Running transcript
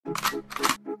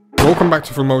Welcome back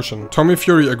to Full Motion. Tommy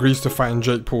Fury agrees to fight in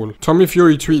Jake Paul. Tommy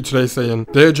Fury tweeted today saying,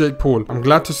 "Dear Jake Paul, I'm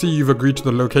glad to see you've agreed to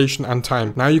the location and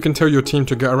time. Now you can tell your team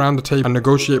to get around the table and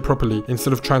negotiate properly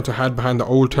instead of trying to hide behind the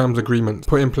old terms agreement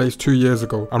put in place 2 years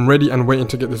ago. I'm ready and waiting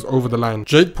to get this over the line."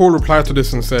 Jake Paul replied to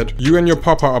this and said, "You and your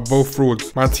papa are both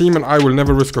frauds. My team and I will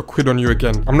never risk a quid on you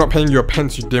again. I'm not paying you a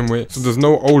pence, you dimwit, so there's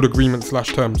no old agreement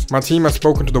 / terms. My team has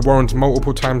spoken to the Warrens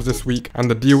multiple times this week and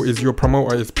the deal is your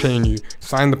promoter is paying you.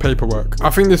 Sign the paperwork."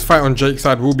 I think this fight on Jake's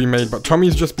side will be made, but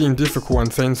Tommy's just being difficult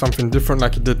and saying something different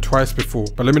like he did twice before.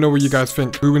 But let me know what you guys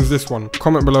think. Who wins this one?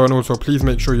 Comment below, and also please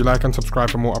make sure you like and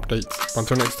subscribe for more updates. But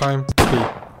until next time,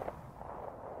 peace.